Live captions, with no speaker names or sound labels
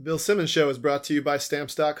The Bill Simmons Show is brought to you by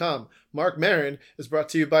Stamps.com. Mark Maron is brought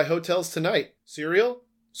to you by Hotels Tonight. Cereal?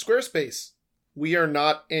 Squarespace. We are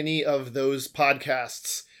not any of those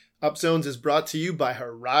podcasts. Upzones is brought to you by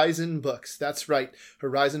Horizon Books. That's right,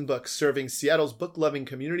 Horizon Books, serving Seattle's book-loving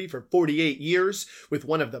community for 48 years with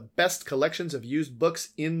one of the best collections of used books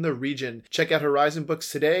in the region. Check out Horizon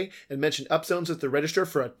Books today and mention Upzones at the register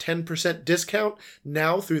for a 10% discount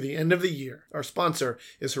now through the end of the year. Our sponsor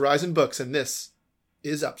is Horizon Books, and this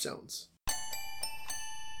is Upzones. Things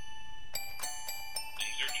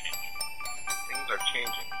are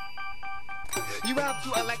changing. You have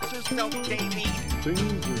to elect yourself daily. Things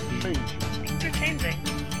are changing. Things are changing.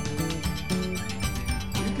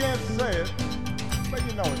 You can't say it, but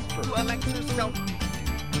you know it's true. To elect yourself.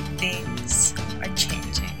 Things are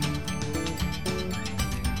changing.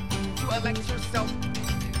 To elect yourself.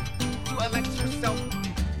 To elect yourself.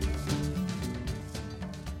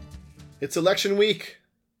 It's election week.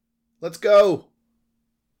 Let's go.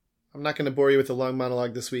 I'm not going to bore you with a long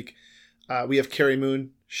monologue this week. We have Carrie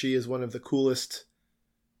Moon. She is one of the coolest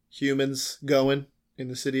humans going in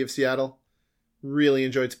the city of Seattle. Really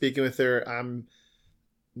enjoyed speaking with her. I'm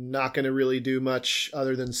not going to really do much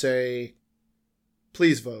other than say,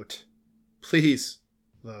 please vote. Please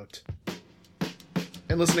vote.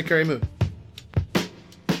 And listen to Carrie Moon.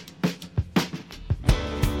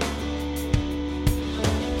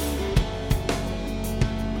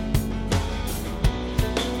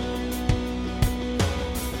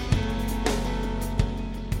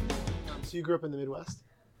 So you grew up in the Midwest?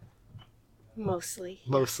 Mostly.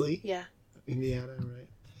 Mostly? Yeah. Indiana, right?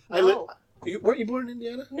 No. Weren't you born in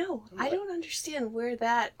Indiana? No, I don't understand where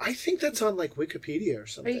that... I think that's on like Wikipedia or Are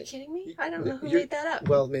something. you kidding me? I don't know who You're- made that up.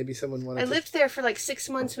 Well, maybe someone wanted I to... lived there for like 6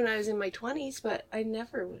 months when I was in my 20s, but I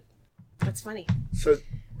never would. That's funny. So,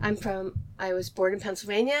 I was born in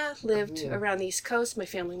Pennsylvania, lived around the East Coast. My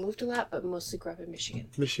family moved a lot, but mostly grew up in Michigan.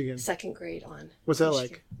 Michigan. Second grade on. What's that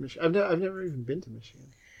Michigan. like? I've never even been to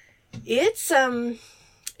Michigan.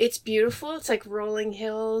 It's beautiful. It's like rolling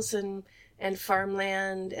hills and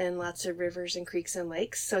farmland and lots of rivers and creeks and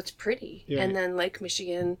lakes. So it's pretty. Yeah. And then Lake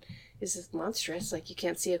Michigan is monstrous. Like you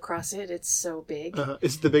can't see across it. It's so big.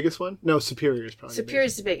 Is it the biggest one? No, Superior is probably Superior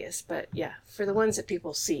is the biggest, but yeah, for the ones that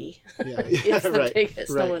people see, Yeah. it's the Right, biggest.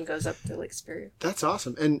 right. No one goes up to Lake Superior. That's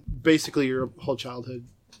awesome. And basically your whole childhood,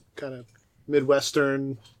 kind of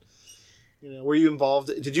Midwestern, were you involved?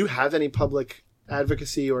 Did you have any public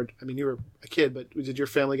advocacy, or you were a kid, but did your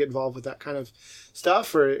family get involved with that kind of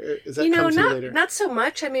stuff, or is that come to you later? Not so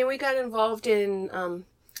much. We got involved in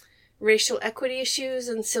racial equity issues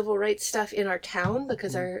and civil rights stuff in our town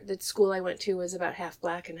because the school I went to was about half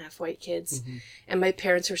black and half white kids, and my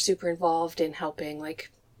parents were super involved in helping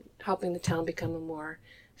the town become a more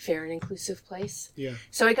fair and inclusive place. Yeah.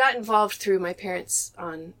 So I got involved through my parents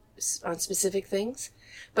on specific things,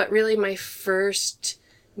 but really my first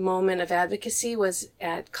moment of advocacy was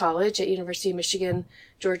at college at University of Michigan.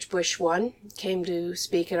 George Bush I came to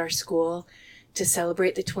speak at our school to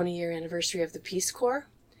celebrate the 20-year anniversary of the Peace Corps,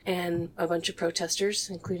 and a bunch of protesters,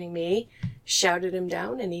 including me, shouted him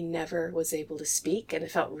down, and he never was able to speak, and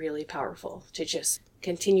it felt really powerful to just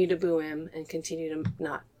continue to boo him and continue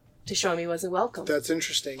to show him he wasn't welcome. That's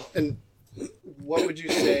interesting. And what would you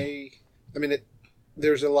say?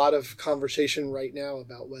 There's a lot of conversation right now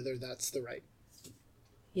about whether that's the right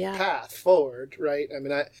path forward, right?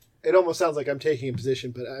 It almost sounds like I'm taking a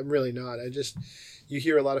position, but I'm really not. You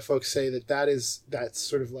hear a lot of folks say that's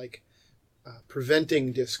sort of like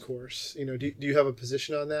preventing discourse. Do you have a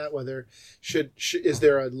position on that? Whether is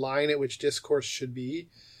there a line at which discourse should be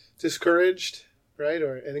discouraged, right,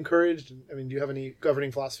 and encouraged? Do you have any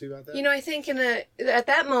governing philosophy about that? I think at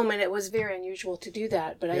that moment it was very unusual to do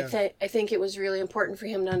that, but Yeah. I think it was really important for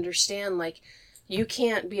him to understand, like, you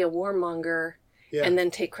can't be a warmonger and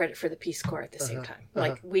then take credit for the Peace Corps at the same time.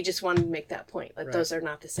 Like, we just wanted to make that point. Like, those are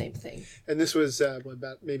not the same thing. And this was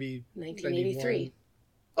about maybe 1983. 91?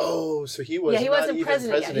 Oh, so he was. Yeah, he not wasn't even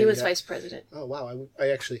president yet. He was yet. vice president. Oh wow,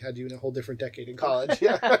 I actually had you in a whole different decade in college.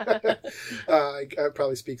 Yeah, it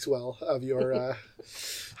probably speaks well of your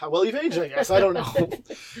how well you've aged. I guess I don't know,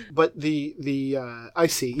 but the I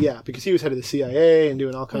see. Yeah, because he was head of the CIA and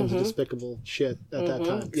doing all kinds of despicable shit at that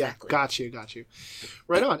time. Exactly. Yeah, got you.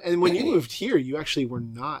 Right on. And when you moved here, you actually were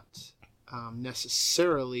not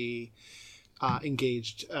necessarily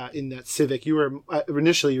engaged in that civic. You were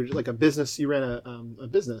initially you were like a business. You ran a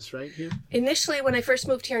business, right? Here. Initially, when I first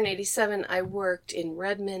moved here in '87, I worked in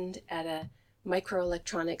Redmond at a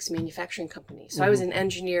microelectronics manufacturing company. So I was an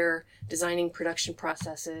engineer designing production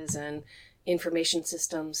processes and information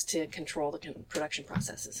systems to control the production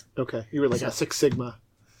processes. Okay, you were like a Six Sigma.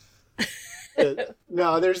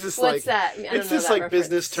 No, there's this What's that? I don't it's know this that like reference.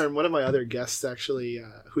 business term. One of my other guests actually,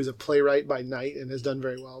 who's a playwright by night and has done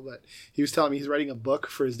very well, but he was telling me he's writing a book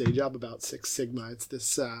for his day job about Six Sigma. It's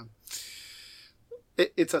this.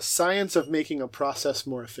 It's a science of making a process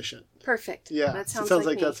more efficient. Perfect. Yeah, That so it sounds sounds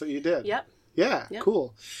like me. that's what you did. Yep. Yeah, Yep.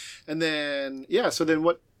 cool. And then so then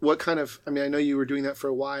what kind of? I mean, I know you were doing that for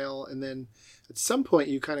a while, and then at some point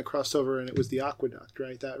you kind of crossed over, and it was the aqueduct,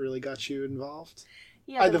 right? That really got you involved.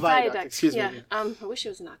 Yeah, the viaduct, excuse me. Yeah. I wish it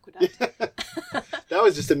was an aqueduct. That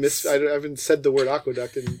was just a miss. I haven't said the word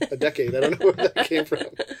aqueduct in a decade. I don't know where that came from.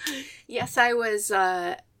 Yes, I was.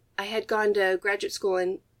 I had gone to graduate school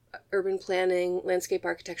in urban planning, landscape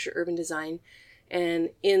architecture, urban design, and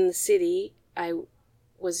in the city, I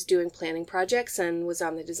was doing planning projects and was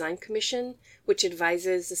on the design commission, which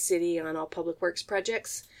advises the city on all public works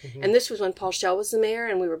projects. Mm-hmm. And this was when Paul Schell was the mayor,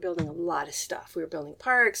 and we were building a lot of stuff. We were building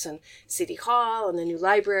parks and city hall and the new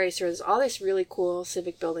library. So there's all this really cool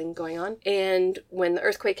civic building going on. And when the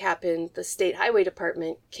earthquake happened, the state highway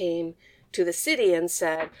department came to the city and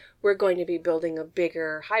said, we're going to be building a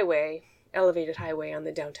bigger highway, elevated highway on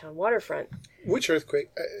the downtown waterfront. Which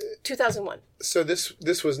earthquake? 2001. So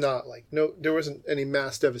this was not like there wasn't any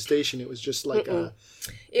mass devastation. It was just like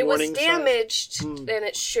it was warning damaged, sign. and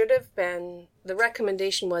it should have been. The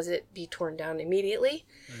recommendation was it be torn down immediately,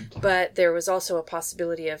 but there was also a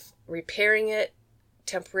possibility of repairing it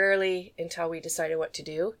temporarily until we decided what to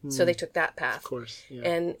do. So they took that path, Of course, yeah.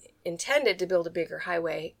 and intended to build a bigger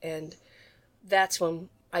highway. And that's when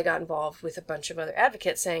I got involved with a bunch of other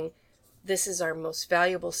advocates saying, this is our most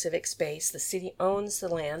valuable civic space. The city owns the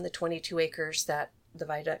land, the 22 acres that the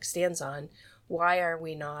viaduct stands on. Why are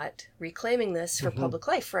we not reclaiming this for public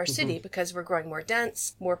life for our city? Because we're growing more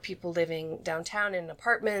dense, more people living downtown in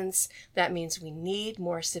apartments. That means we need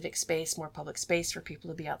more civic space, more public space for people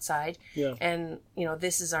to be outside. Yeah. And,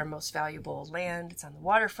 this is our most valuable land. It's on the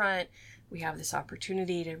waterfront. We have this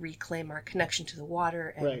opportunity to reclaim our connection to the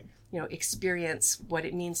water and, Right. Experience what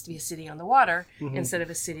it means to be a city on the water instead of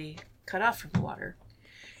a city cut off from the water.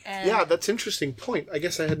 And Yeah, that's an interesting point. I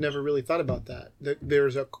guess I had never really thought about that.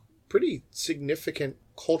 There's a pretty significant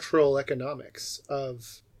cultural economics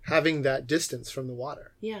of having that distance from the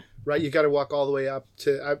water. Yeah. Right? You got to walk all the way up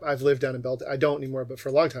to... I've lived down in Belltown. I don't anymore, but for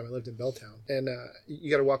a long time I lived in Belltown. And you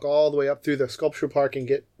got to walk all the way up through the sculpture park and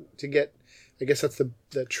get... I guess that's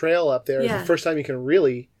the trail up there. Yeah. It's the first time you can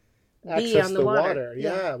really access on the the water. water.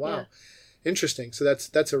 Yeah, wow. Yeah. Interesting. So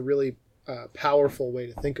that's a really powerful way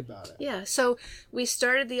to think about it. Yeah, so we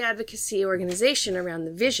started the advocacy organization around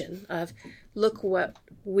the vision of look what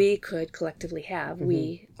we could collectively have,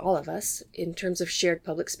 we, all of us, in terms of shared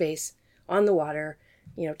public space on the water,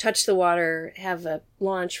 touch the water, have a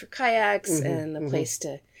launch for kayaks and a place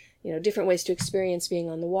to, different ways to experience being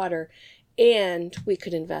on the water. And we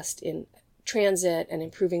could invest in transit and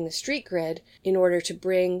improving the street grid in order to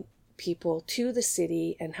bring people to the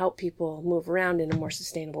city and help people move around in a more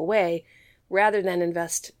sustainable way, rather than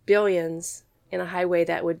invest billions in a highway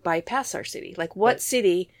that would bypass our city. Like, what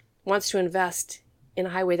city wants to invest in a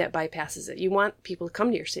highway that bypasses it? You want people to come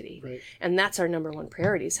to your city. Right. And that's our number one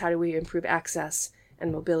priority, is how do we improve access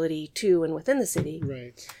and mobility to and within the city?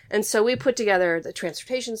 Right. And so we put together the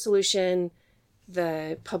transportation solution,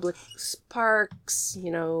 the public parks,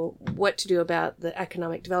 what to do about the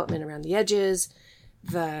economic development around the edges,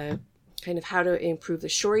 the kind of how to improve the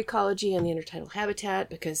shore ecology and the intertidal habitat,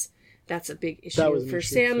 because that's a big issue That was an for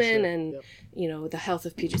issue, salmon for sure. and, Yep. the health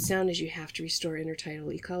of Puget Sound is you have to restore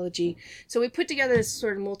intertidal ecology. So we put together this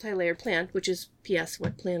sort of multi-layered plan, which is, P.S.,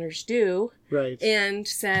 what planners do, Right. and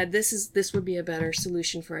said this would be a better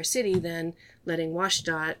solution for our city than letting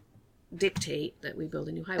WashDOT dictate that we build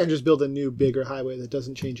a new highway. And just build a new, bigger highway that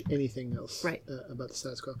doesn't change anything else Right. About the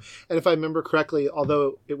status quo. And if I remember correctly,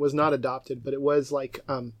 although it was not adopted, but it was like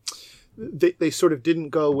they sort of didn't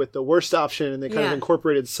go with the worst option, and they kind of Yeah.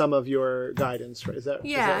 incorporated some of your guidance. Right? Is that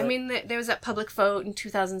Yeah, right? I mean, there was that public vote in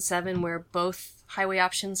 2007 where both highway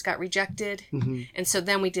options got rejected. And so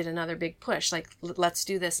then we did another big push, like, let's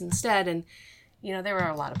do this instead. And, there were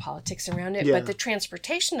a lot of politics around it, Yeah. but the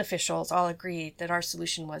transportation officials all agreed that our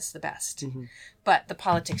solution was the best. But the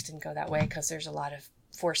politics didn't go that way because there's a lot of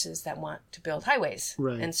forces that want to build highways.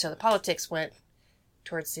 Right. And so the politics went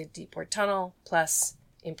towards the Deepwater Tunnel plus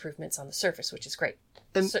improvements on the surface, which is great.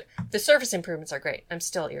 And- So the surface improvements are great. I'm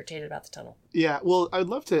still irritated about the tunnel. Yeah, well, I'd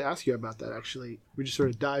love to ask you about that, actually. We just sort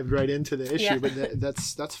of dived right into the issue, Yeah. but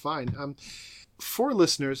that's fine. For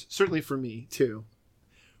listeners, certainly for me, too,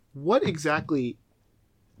 what exactly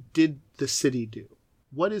did the city do?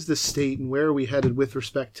 What is the state, and where are we headed with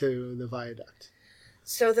respect to the viaduct?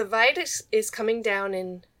 So the viaduct is coming down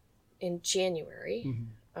in January.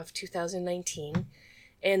 of 2019.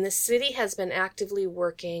 And the city has been actively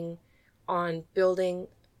working on building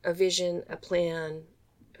a vision, a plan,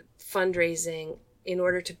 fundraising in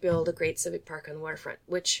order to build a great civic park on the waterfront,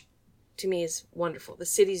 which to me is wonderful. The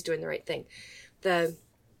city's doing the right thing. The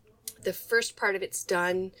first part of it's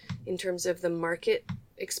done in terms of the market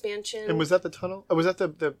expansion. And was that the tunnel? Oh, was that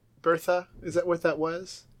the Bertha? Is that what that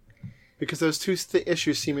was? Because those two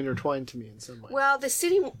issues seem intertwined to me in some way. Well, the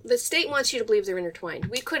state wants you to believe they're intertwined.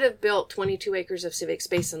 We could have built 22 acres of civic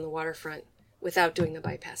space on the waterfront without doing the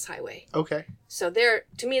bypass highway. Okay. So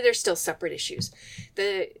to me, they're still separate issues.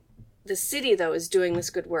 The city, though, is doing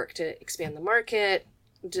this good work to expand the market,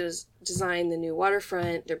 design the new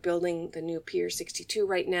waterfront. They're building the new Pier 62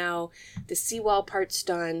 right now. The seawall part's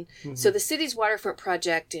done. Mm-hmm. So the city's waterfront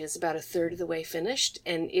project is about a third of the way finished,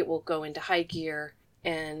 and it will go into high gear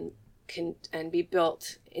and be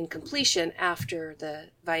built in completion after the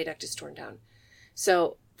viaduct is torn down.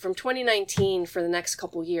 So from 2019, for the next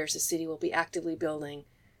couple years, the city will be actively building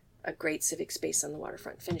a great civic space on the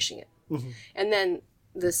waterfront, finishing it. Mm-hmm. And then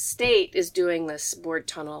the state is doing this board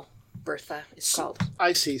tunnel, Bertha it's called.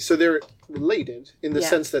 I see. So they're related in the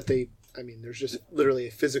sense that there's just literally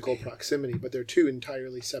a physical proximity, but they're two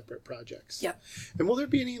entirely separate projects. Yep. And will there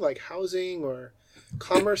be any like housing or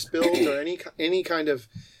commerce built or any kind of,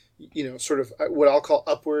 sort of what I'll call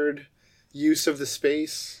upward use of the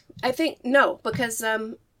space? I think no, because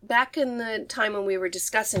back in the time when we were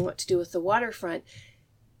discussing what to do with the waterfront,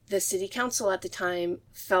 the city council at the time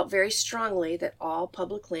felt very strongly that all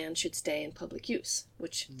public land should stay in public use,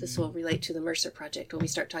 which this will relate to the Mercer project when we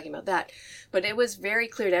start talking about that. But it was very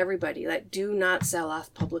clear to everybody that do not sell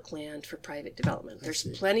off public land for private development. There's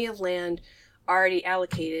plenty of land already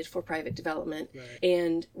allocated for private development. Right.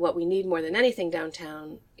 And what we need more than anything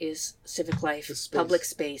downtown is civic life, public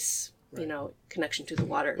space, right. Connection to the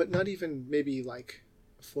water. But not even maybe like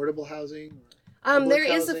affordable housing? There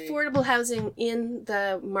is affordable housing in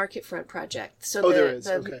the Market-Front project. So there is.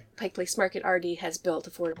 Okay. Pike Place Market already has built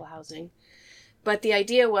affordable housing. But the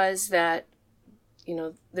idea was that,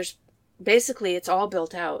 there's basically it's all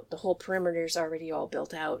built out. The whole perimeter is already all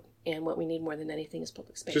built out. And what we need more than anything is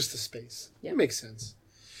public space. Just the space. Yeah. It makes sense.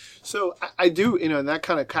 So I do, and that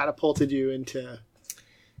kind of catapulted you into,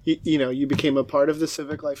 you became a part of the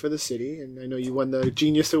civic life of the city. And I know you won the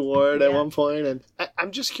Genius Award at one point. And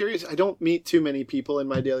I'm just curious. I don't meet too many people in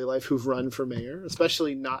my daily life who've run for mayor,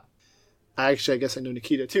 especially not. Actually, I guess I know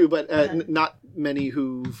Nikita too, but not many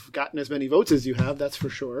who've gotten as many votes as you have, that's for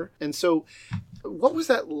sure. And so what was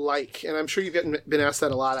that like? And I'm sure you've been asked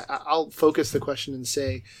that a lot. I'll focus the question and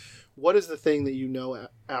say, what is the thing that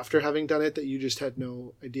after having done it that you just had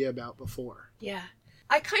no idea about before? Yeah.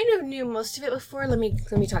 I kind of knew most of it before. Let me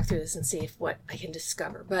talk through this and see what I can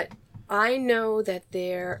discover. But I know that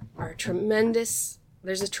there's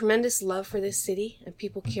a tremendous love for this city, and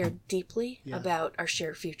people care deeply about our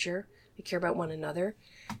shared future. They care about one another.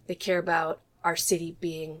 They care about our city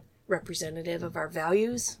being representative of our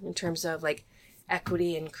values in terms of like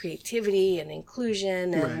equity and creativity and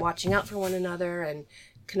inclusion and watching out for one another and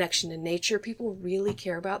connection to nature. People really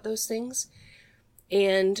care about those things.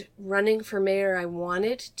 And running for mayor, I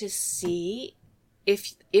wanted to see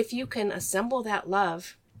if you can assemble that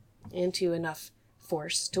love into enough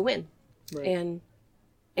force to win. Right.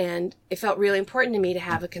 And it felt really important to me to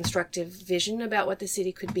have a constructive vision about what the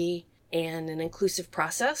city could be and an inclusive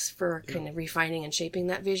process for kind of refining and shaping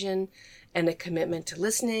that vision, and a commitment to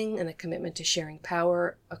listening and a commitment to sharing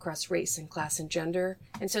power across race and class and gender.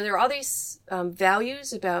 And so there are all these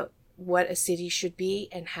values about what a city should be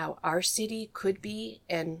and how our city could be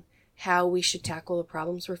and how we should tackle the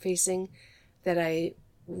problems we're facing that I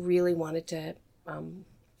really wanted to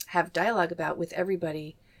have dialogue about with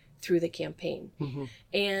everybody through the campaign. Mm-hmm.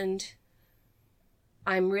 And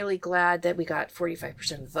I'm really glad that we got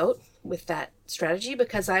 45% of the vote with that strategy,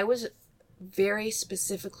 because I was very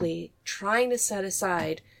specifically trying to set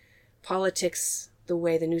aside politics the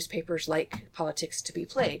way the newspapers like politics to be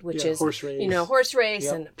played, which is horse race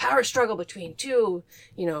and power struggle between two,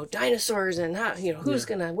 dinosaurs and who's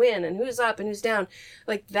going to win and who's up and who's down.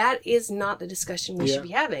 Like, that is not the discussion we should be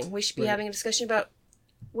having. We should be having a discussion about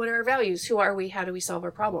what are our values, who are we, how do we solve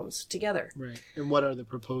our problems together. Right. And what are the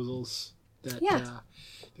proposals that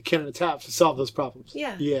the candidates have to solve those problems.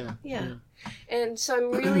 Yeah. And so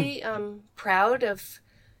I'm really proud of,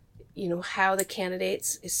 how the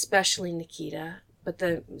candidates, especially Nikita, but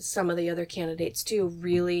some of the other candidates too,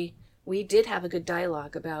 really, we did have a good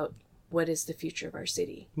dialogue about what is the future of our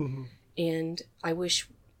city. Mm-hmm. And I wish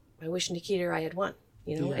Nikita or I had won.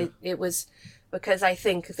 It was because I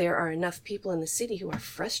think there are enough people in the city who are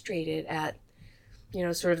frustrated at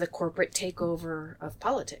sort of the corporate takeover of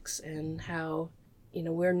politics, and how,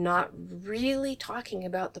 we're not really talking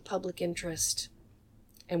about the public interest,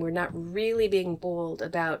 and we're not really being bold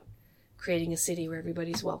about creating a city where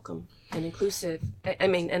everybody's welcome and inclusive,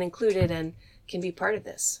 and included and can be part of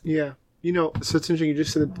this. Yeah. So it's interesting. You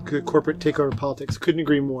just said the corporate takeover of politics. Couldn't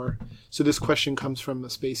agree more. So this question comes from a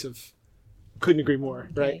space of couldn't agree more,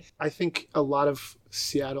 right? Okay. I think a lot of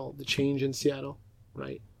Seattle, the change in Seattle,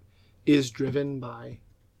 right, is driven by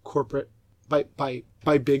corporate, by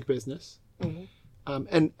big business. Mm-hmm.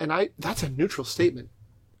 And that's a neutral statement.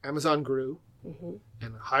 Amazon grew Mm-hmm.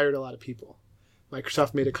 and hired a lot of people.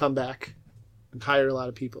 Microsoft made a comeback and hired a lot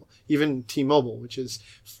of people. Even T-Mobile, which is,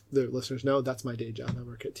 the listeners know, that's my day job. I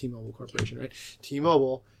work at T-Mobile Corporation, right?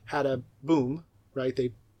 T-Mobile had a boom, right?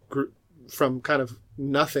 They grew from kind of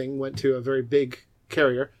nothing, went to a very big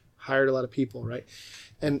carrier, hired a lot of people, right?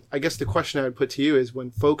 And I guess the question I would put to you is,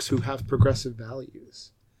 when folks who have progressive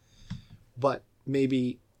values, but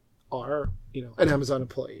maybe are, an Amazon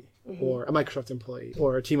employee, Mm-hmm. or a Microsoft employee,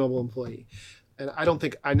 or a T-Mobile employee, and I don't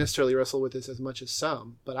think I necessarily wrestle with this as much as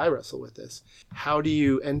some, but I wrestle with this. How do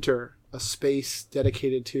you enter a space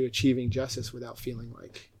dedicated to achieving justice without feeling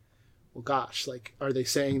like, well, gosh, like, are they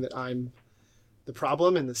saying that I'm the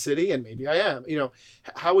problem in the city? And maybe I am.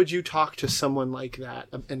 How would you talk to someone like that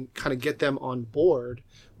and kind of get them on board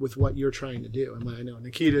with what you're trying to do, and what I know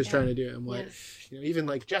Nikita is trying to do, and what even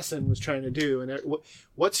like Jessen was trying to do, and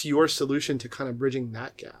what's your solution to kind of bridging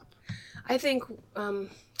that gap? I think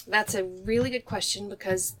that's a really good question,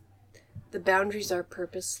 because the boundaries are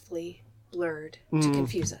purposefully blurred to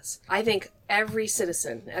confuse us. I think every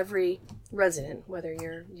citizen, every resident, whether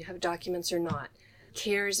you have documents or not,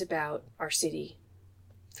 cares about our city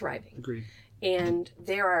thriving. Agreed. And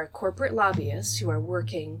there are corporate lobbyists who are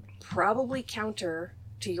working probably counter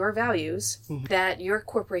to your values that your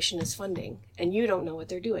corporation is funding, and you don't know what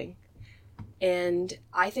they're doing. And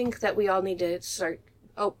I think that we all need to start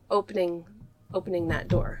opening that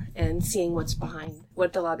door and seeing what's behind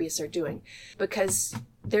what the lobbyists are doing, because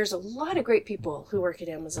there's a lot of great people who work at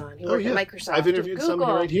Amazon, who work at Microsoft. I've interviewed Google.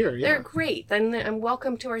 some right here. Yeah. They're great. And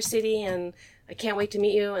welcome to our city, and I can't wait to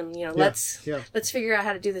meet you. And let's figure out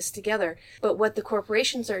how to do this together. But what the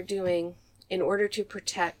corporations are doing in order to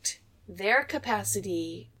protect their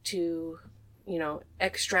capacity to,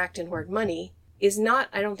 extract and hoard money is not,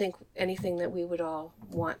 I don't think, anything that we would all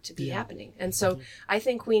want to be happening. And so I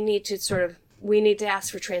think we need to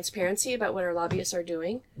ask for transparency about what our lobbyists are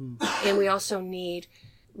doing. And we also need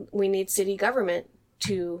city government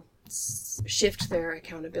to shift their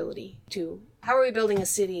accountability to, how are we building a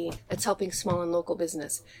city that's helping small and local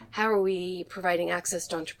business? How are we providing access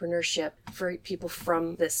to entrepreneurship for people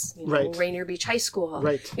from this, Rainier Beach High School?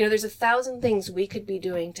 Right. There's 1,000 things we could be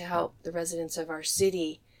doing to help the residents of our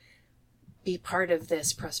city be part of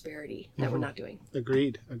this prosperity that we're not doing.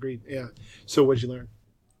 Agreed. Yeah. So what'd you learn?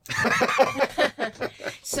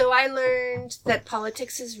 So I learned that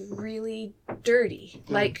politics is really dirty.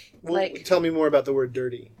 Tell me more about the word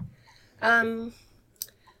dirty.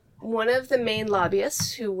 One of the main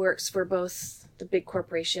lobbyists who works for both the big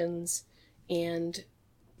corporations and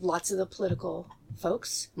lots of the political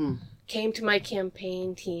folks came to my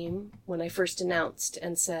campaign team when I first announced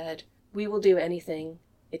and said, we will do anything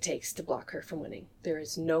it takes to block her from winning. There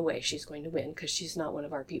is no way she's going to win because she's not one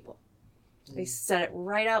of our people. They said it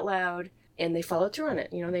right out loud, and they followed through on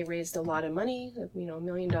it. They raised a lot of money, $1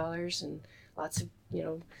 million and lots of,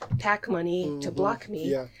 PAC money to block me.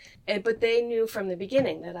 Yeah. But they knew from the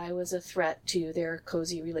beginning that I was a threat to their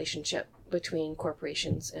cozy relationship between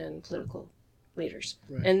corporations and political leaders.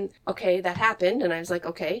 Right. And okay, that happened, and I was like,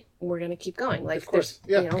 okay, we're going to keep going. Like, of course,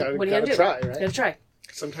 what are you going to do? Try, right? Gotta try.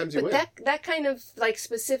 Sometimes you win. But that kind of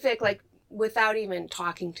specific, without even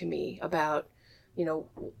talking to me about,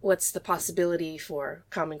 what's the possibility for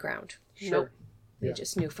common ground. Sure. Nope. They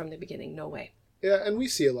just knew from the beginning, no way. Yeah, and we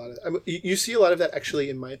see a lot of you see a lot of that, actually,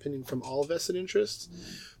 in my opinion, from all vested interests.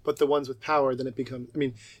 But the ones with power, then it becomes,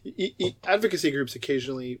 advocacy groups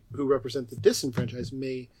occasionally who represent the disenfranchised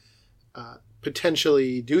may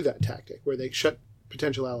potentially do that tactic where they shut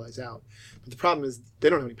potential allies out. But the problem is they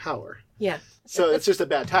don't have any power. Yeah. So it's just a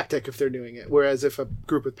bad tactic if they're doing it. Whereas if a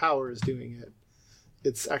group with power is doing it,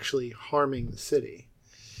 it's actually harming the city.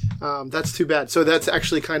 That's too bad. So that's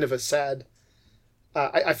actually kind of a sad,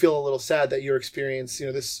 I feel a little sad that your experience,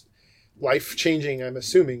 this life-changing, I'm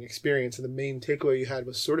assuming, experience, and the main takeaway you had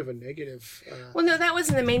was sort of a negative. Well, no, that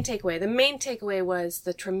wasn't the main takeaway. The main takeaway was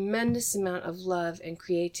the tremendous amount of love and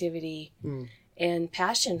creativity and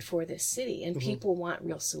passion for this city. And people want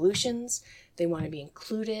real solutions. They want to be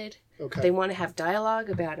included. Okay. They want to have dialogue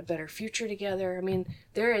about a better future together. I mean,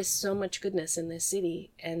 there is so much goodness in this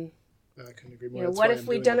city, and I couldn't agree more. you know, That's what why if I'm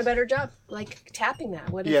we'd doing done a this. better job, like tapping that?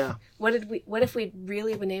 What if? Yeah. What if we'd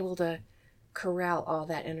really been able to corral all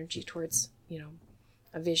that energy towards, you know,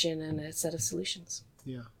 a vision and a set of solutions?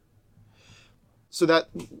 Yeah. So that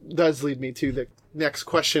does lead me to the next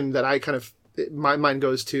question that I kind of, my mind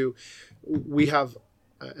goes to. We have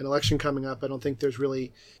an election coming up. I don't think there's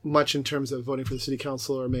really much in terms of voting for the city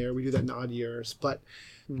council or mayor. We do that in odd years, but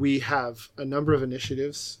we have a number of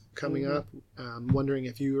initiatives coming up. Wondering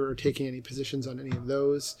if you are taking any positions on any of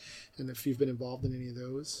those and if you've been involved in any of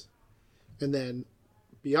those. And then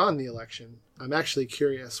beyond the election, I'm actually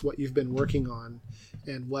curious what you've been working on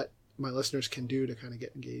and what my listeners can do to kind of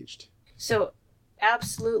get engaged. So,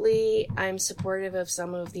 absolutely, I'm supportive of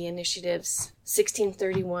some of the initiatives.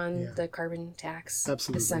 1631, Yeah. the carbon tax,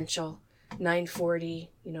 Absolutely. essential.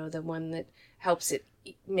 940, you know, the one that helps it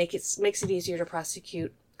makes it easier to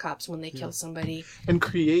prosecute cops when they kill somebody. And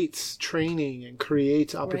creates training and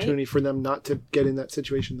creates opportunity for them not to get in that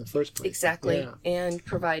situation in the first place. Exactly, Yeah. and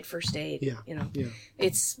provide first aid. Yeah. You know, Yeah.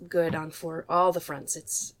 it's good on for all the fronts.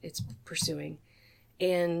 It's pursuing,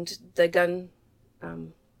 and the gun,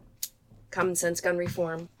 common sense gun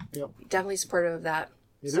reform. Yep. Definitely supportive of that.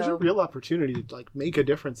 Yeah, there's a real opportunity to like make a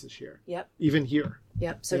difference this year. Yep. Even here.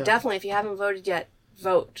 Yep. So Yeah. definitely, if you haven't voted yet,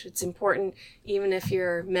 vote. It's important, even if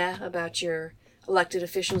you're meh about your elected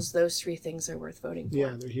officials. Those three things are worth voting for.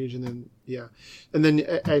 Yeah, they're huge. And then and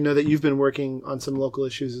then I know that you've been working on some local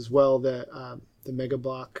issues as well. The mega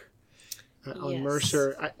block on Yes.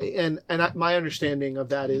 Mercer, my understanding of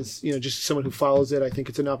that is, you know, just someone who follows it. I think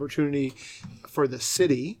it's an opportunity for the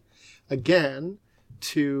city, again,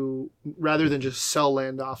 to rather than just sell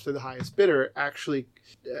land off to the highest bidder, actually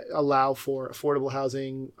allow for affordable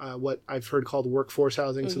housing, what I've heard called workforce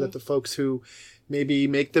housing, so that the folks who maybe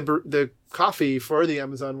make the coffee for the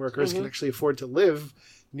Amazon workers can actually afford to live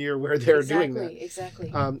near where they're doing that. Exactly.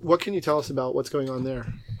 What can you tell us about what's going on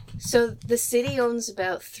there? So the city owns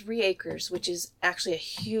about 3 acres, which is actually a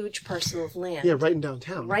huge parcel of land. Yeah, right in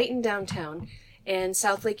downtown. Right in downtown. And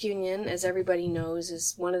South Lake Union, as everybody knows,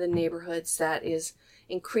 is one of the neighborhoods that is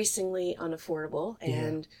increasingly unaffordable.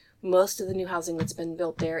 And most of the new housing that's been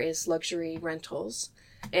built there is luxury rentals.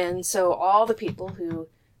 And so all the people who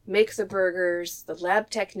make the burgers, the lab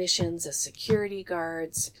technicians, the security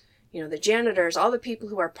guards, you know, the janitors, all the people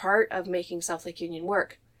who are part of making South Lake Union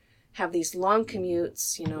work have these long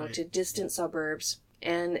commutes, you know, to distant suburbs.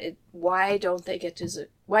 And why don't they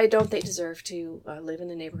deserve to live in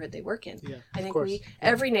the neighborhood they work in? Yeah, I of think course.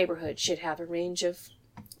 every neighborhood should have a range of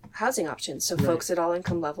housing options, so folks at all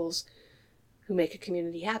income levels who make a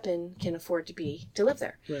community happen can afford to live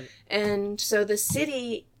there. Right. And so the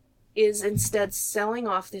city is instead selling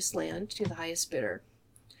off this land to the highest bidder,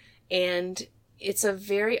 and it's a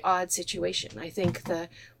very odd situation. I think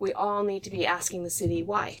we all need to be asking the city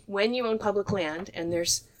why. When you own public land and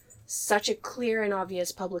there's such a clear and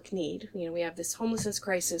obvious public need, you know, we have this homelessness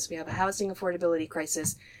crisis, we have a housing affordability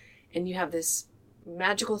crisis, and you have this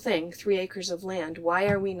magical thing, 3 acres of land. Why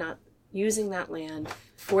are we not using that land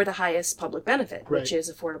for the highest public benefit, which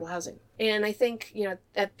is affordable housing? And I think, you know,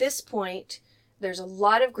 at this point, there's a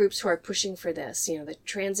lot of groups who are pushing for this. You know, the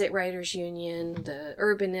Transit Riders Union, the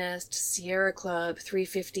Urbanist, Sierra Club,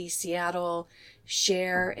 350 Seattle,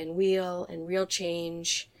 Share and Wheel and Real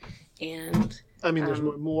Change, and I mean, there's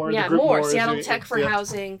more. yeah, the group more. is Seattle it? Tech for Yep.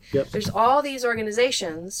 Housing. Yep. There's all these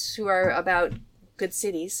organizations who are about good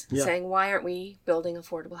cities saying, why aren't we building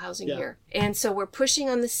affordable housing here? And so we're pushing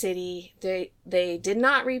on the city. They did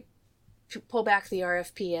not pull back the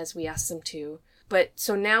RFP as we asked them to. But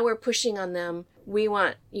so now we're pushing on them. We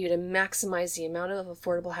want you to maximize the amount of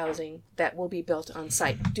affordable housing that will be built on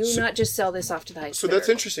site. Do not just sell this off to the highest So bidder. that's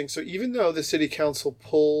interesting. So even though the city council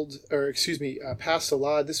passed a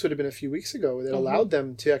law, this would have been a few weeks ago, that allowed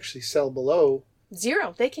them to actually sell below,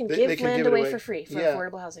 Zero. They can They give can land give it away away. for free for Yeah.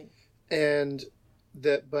 affordable housing.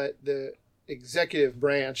 but the executive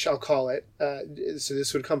branch, I'll call it. So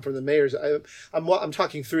this would come from the mayor's. I'm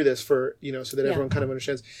talking through this for, you know, so that everyone kind of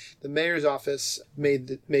understands. The mayor's office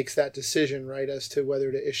makes that decision, right, as to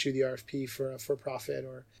whether to issue the RFP for profit,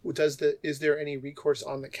 or is there any recourse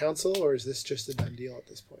on the council, or is this just a done deal at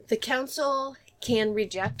this point? The council can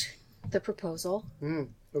reject the proposal,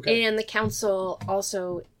 Okay. and the council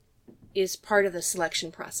also is part of the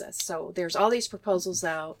selection process. So there's all these proposals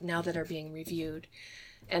out now that are being reviewed,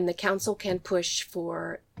 and the council can push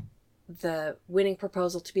for the winning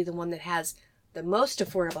proposal to be the one that has the most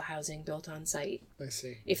affordable housing built on site I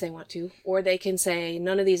see. if they want to, or they can say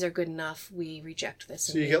none of these are good enough, we reject this.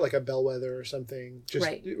 So you get like a bellwether or something, just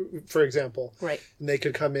Right. for example. Right. And they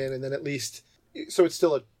could come in and then at least, so it's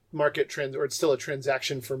still a market trend or it's still a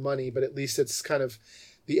transaction for money, but at least it's kind of,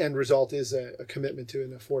 the end result is a commitment to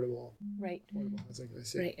an affordable Right. housing. I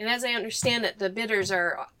see. Right. And as I understand it, the bidders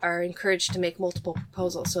are encouraged to make multiple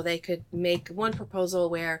proposals. So they could make one proposal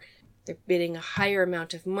where they're bidding a higher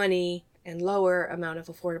amount of money and lower amount of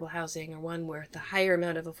affordable housing, or one where the higher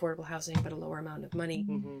amount of affordable housing but a lower amount of money.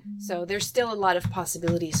 Mm-hmm. So there's still a lot of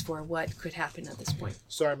possibilities for what could happen at this point.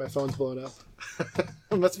 Sorry, my phone's blowing up.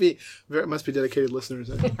 It must be dedicated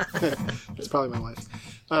listeners. It's probably my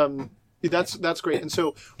wife. That's great. And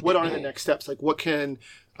so, what are the next steps? Like, what can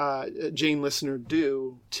Jane listener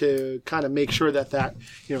do to kind of make sure that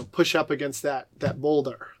push up against that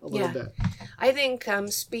boulder a little bit? I think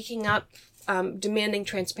speaking up, demanding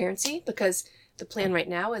transparency, because the plan right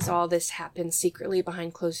now is all this happens secretly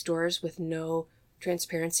behind closed doors with no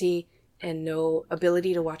transparency and no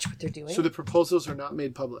ability to watch what they're doing. So the proposals are not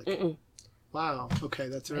made public. Mm-mm. Wow. Okay,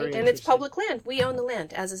 that's very And it's interesting. public land. We own the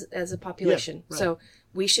land as a population. Yeah, right. So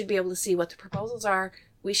we should be able to see what the proposals are.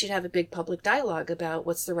 We should have a big public dialogue about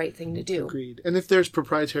what's the right thing to do. Agreed. And if there's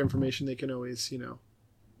proprietary information, they can always,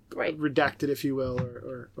 Right. redact it, if you will,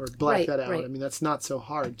 or black Right, that out. right. I mean, that's not so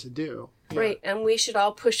hard to do. Yeah. Right. And we should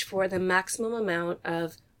all push for the maximum amount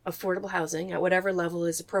of affordable housing at whatever level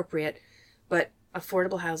is appropriate, but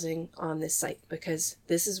affordable housing on this site, because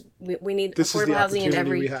we need This is the affordable housing in opportunity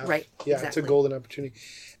every we have. right. Yeah, exactly. it's a golden opportunity.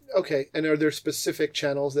 Okay, and are there specific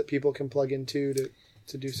channels that people can plug into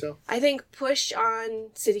to do so? I think push on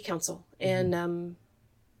city council and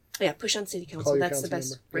push on city council. Call your That's the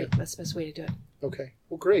council best. member. Right. Yeah. That's the best way to do it. Okay,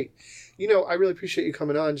 well, great. I really appreciate you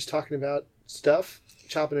coming on, just talking about stuff,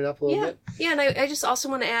 chopping it up a little bit. Yeah, and I just also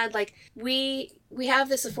want to add, like, we have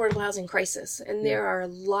this affordable housing crisis, and there are a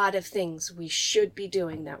lot of things we should be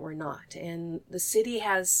doing that we're not. And the city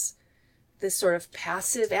has this sort of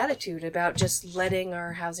passive attitude about just letting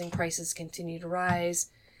our housing prices continue to rise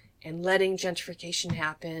and letting gentrification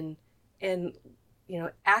happen and,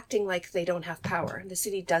 acting like they don't have power. The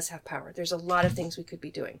city does have power. There's a lot of things we could be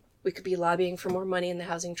doing. We could be lobbying for more money in the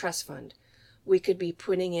Housing Trust Fund. We could be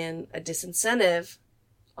putting in a disincentive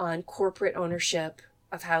on corporate ownership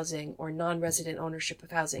of housing or non-resident ownership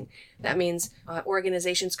of housing. That means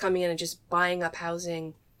organizations coming in and just buying up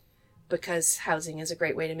housing because housing is a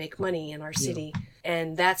great way to make money in our city.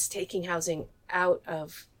 And that's taking housing out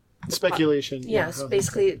of Speculation. Yes, housing.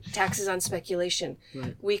 basically taxes on speculation.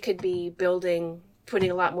 Right. We could be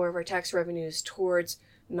putting a lot more of our tax revenues towards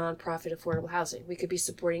nonprofit affordable housing. We could be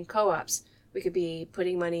supporting co-ops. We could be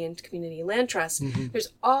putting money into community land trusts. Mm-hmm. There's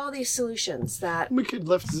all these solutions that... We could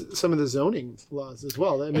lift some of the zoning laws as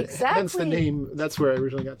well. I mean, hence the Exactly. name. That's where I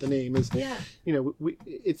originally got the name. Is Yeah.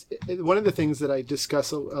 It's one of the things that I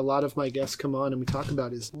discuss. A lot of my guests come on and we talk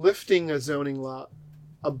about is lifting a zoning law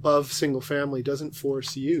above single family doesn't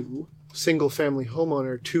force you, single family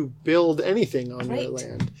homeowner, to build anything on their Right.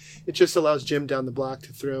 land. It just allows Jim down the block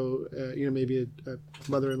to throw, maybe a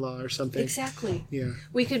mother-in-law or something. Exactly. Yeah.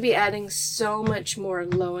 We could be adding so much more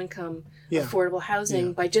low-income Yeah. affordable housing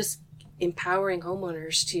Yeah. by just empowering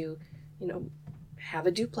homeowners to, have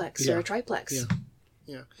a duplex or Yeah. a triplex. Yeah.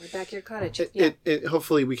 Yeah. Or a backyard cottage. It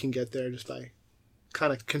hopefully we can get there just by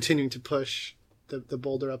kind of continuing to push the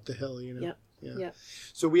boulder up the hill, Yep. Yeah. Yep.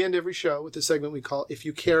 So we end every show with a segment we call If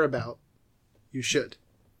You Care About, You Should.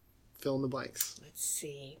 Fill in the blanks. Let's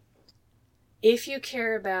see. If you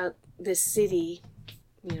care about this city,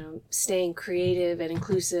 staying creative and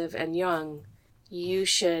inclusive and young, you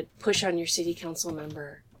should push on your city council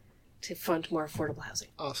member to fund more affordable housing.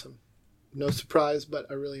 Awesome. No surprise, but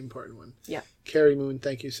a really important one. Yeah. Carrie Moon,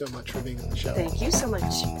 thank you so much for being on the show. Thank you so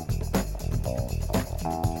much.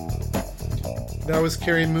 That was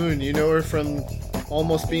Carrie Moon. You know her from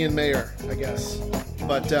almost being mayor, I guess.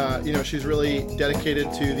 But, she's really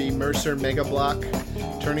dedicated to the Mercer Mega Block,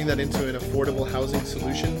 turning that into an affordable housing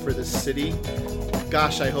solution for the city.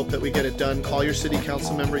 Gosh, I hope that we get it done. Call your city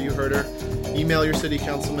council member, you heard her. Email your city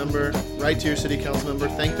council member. Write to your city council member.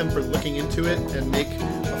 Thank them for looking into it and make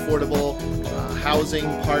affordable housing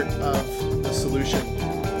part of the solution.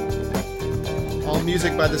 All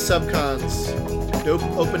music by the Subcons. Dope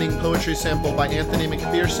opening poetry sample by Anthony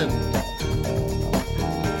McPherson.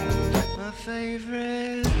 My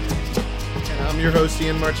favorite. And I'm your host,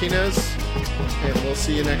 Ian Martinez, and we'll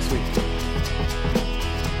see you next week.